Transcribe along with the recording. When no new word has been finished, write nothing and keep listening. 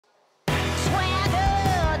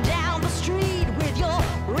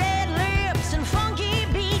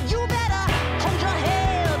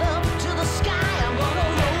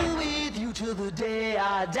the day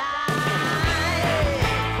I die.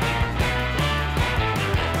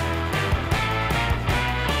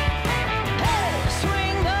 Hey,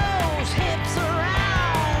 swing those hips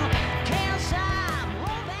around. Can't stop,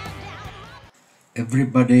 roll that down.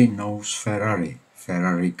 Everybody knows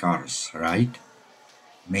Ferrari cars, right?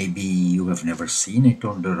 Maybe you have never seen it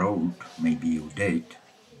on the road, maybe you did,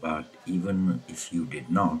 but even if you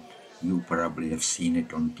did not, you probably have seen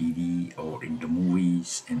it on TV or in the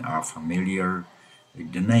movies and are familiar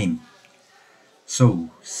with the name. So,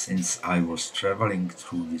 since I was traveling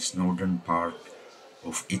through this northern part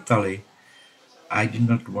of Italy, I did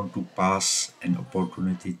not want to pass an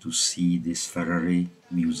opportunity to see this Ferrari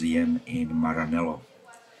museum in Maranello.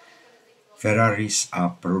 Ferraris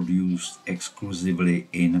are produced exclusively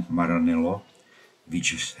in Maranello,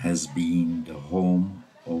 which has been the home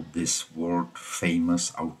of this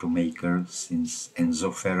world-famous automaker since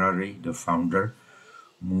Enzo Ferrari, the founder,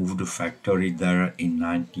 moved the factory there in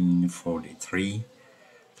 1943,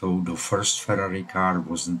 though the first Ferrari car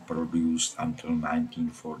wasn't produced until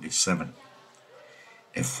 1947.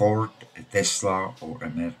 A Ford, a Tesla, or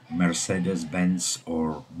a Mercedes-Benz,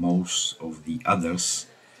 or most of the others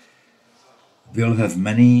will have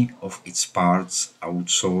many of its parts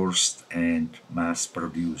outsourced and mass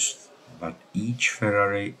produced, but each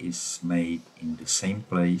Ferrari is made in the same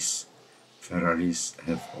place. Ferraris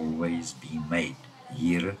have always been made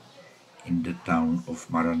here in the town of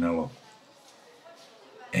Maranello,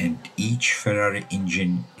 and each Ferrari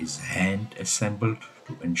engine is hand assembled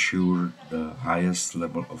to ensure the highest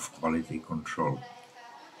level of quality control.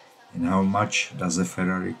 And how much does a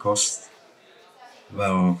Ferrari cost?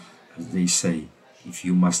 Well, as they say, if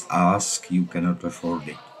you must ask, you cannot afford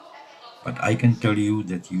it. But I can tell you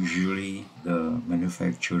that usually the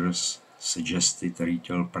manufacturer's suggested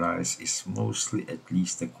retail price is mostly at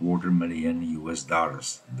least $250,000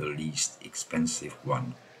 US, the least expensive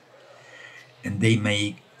one. And they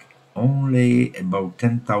make only about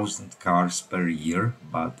 10,000 cars per year,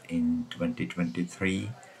 but in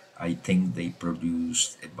 2023 I think they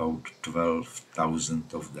produced about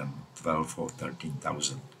 12,000 of them, 12 or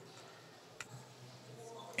 13,000.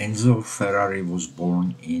 Enzo Ferrari was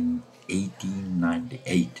born in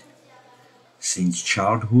 1898. Since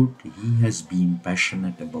childhood, he has been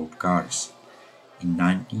passionate about cars. In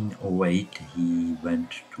 1908, he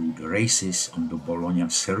went to the races on the Bologna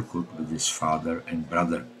circuit with his father and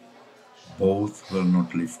brother. Both will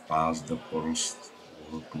not live past the First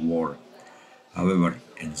World War. However,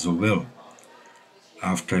 Enzo will.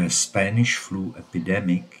 After a Spanish flu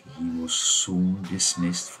epidemic, he was soon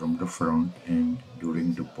dismissed from the front, and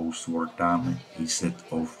during the post-war time he set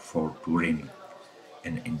off for Turin,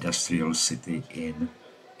 an industrial city in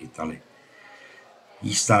Italy.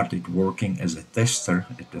 He started working as a tester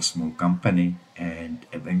at a small company, and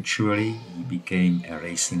eventually he became a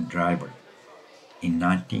racing driver. In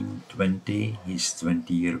 1920, his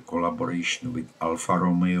 20-year collaboration with Alfa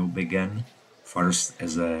Romeo began, first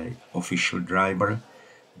as an official driver,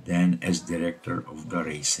 then as director of the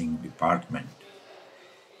racing department.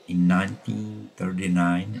 In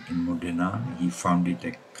 1939, in Modena, he founded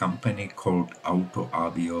a company called Auto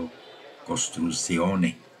Avio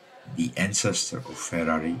Costruzione, the ancestor of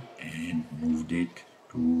Ferrari, and moved it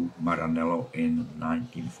to Maranello in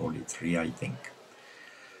 1943, I think.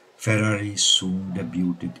 Ferrari soon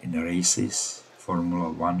debuted in races, Formula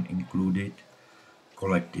One included,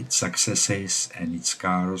 collected successes, and its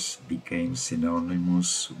cars became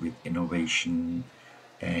synonymous with innovation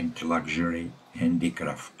and luxury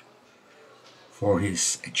handicraft. For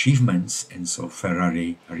his achievements, Enzo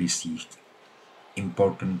Ferrari received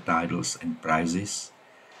important titles and prizes,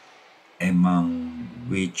 among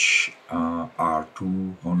which are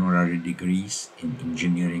two honorary degrees in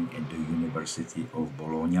engineering at the University of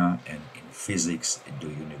Bologna and in physics at the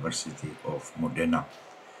University of Modena,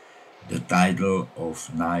 the title of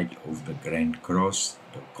Knight of the Grand Cross,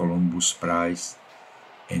 the Columbus Prize,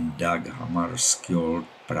 and Dag Hammarskjöld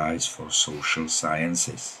Prize for Social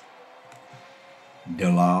Sciences. The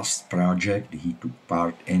last project he took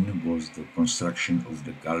part in was the construction of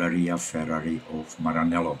the Galleria Ferrari of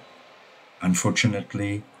Maranello.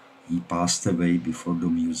 Unfortunately, he passed away before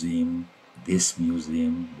this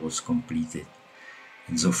museum was completed.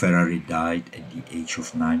 Enzo Ferrari died at the age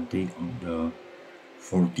of 90 on the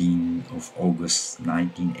 14th of August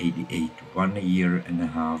 1988, 1 year and a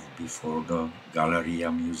half before the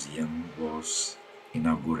Galleria Museum was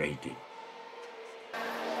inaugurated.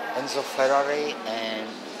 Enzo Ferrari and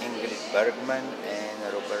Ingrid Bergman and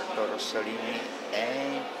Roberto Rossellini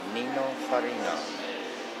and Nino Farina,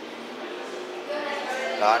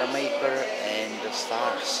 car maker and the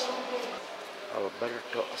stars.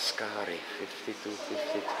 Alberto Ascari,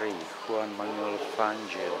 52-53, Juan Manuel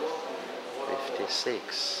Fangio,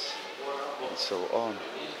 56, and so on.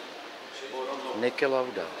 Niki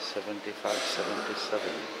Lauda, 75-77,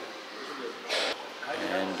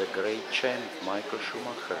 and the great champ Michael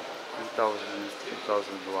Schumacher, 2000,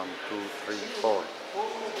 2001, 2, 3, 4.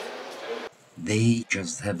 They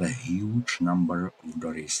just have a huge number of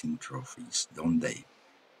the racing trophies, don't they?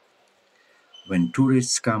 When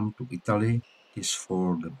tourists come to Italy, it is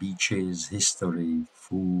for the beaches, history,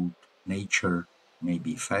 food, nature,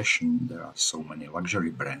 maybe fashion. There are so many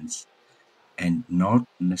luxury brands, and not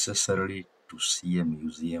necessarily to see a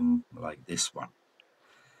museum like this one.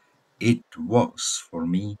 It was, for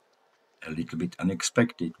me, a little bit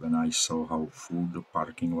unexpected when I saw how full the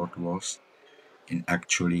parking lot was, and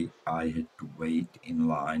actually I had to wait in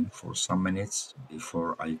line for some minutes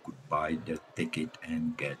before I could buy the ticket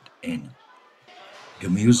and get in. The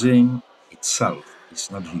museum itself is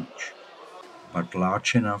not huge, but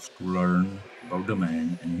large enough to learn about the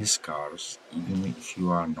man and his cars, even if you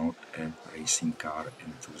are not a racing car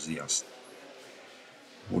enthusiast.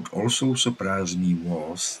 What also surprised me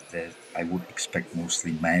was that I would expect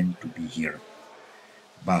mostly men to be here,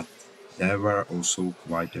 but there were also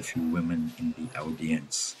quite a few women in the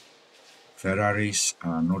audience. Ferraris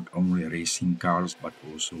are not only racing cars but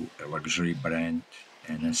also a luxury brand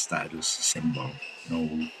and a status symbol,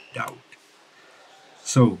 no doubt.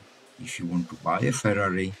 So, if you want to buy a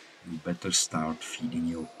Ferrari, you better start feeding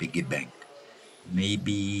your piggy bank.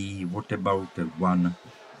 Maybe what about a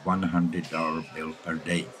 $100 bill per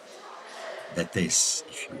day? That is,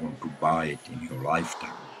 if you want to buy it in your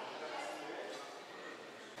lifetime.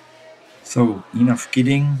 So, enough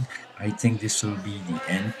kidding. I think this will be the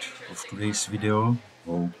end of today's video.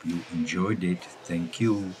 Hope you enjoyed it. Thank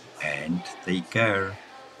you and take care.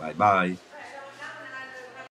 Bye bye.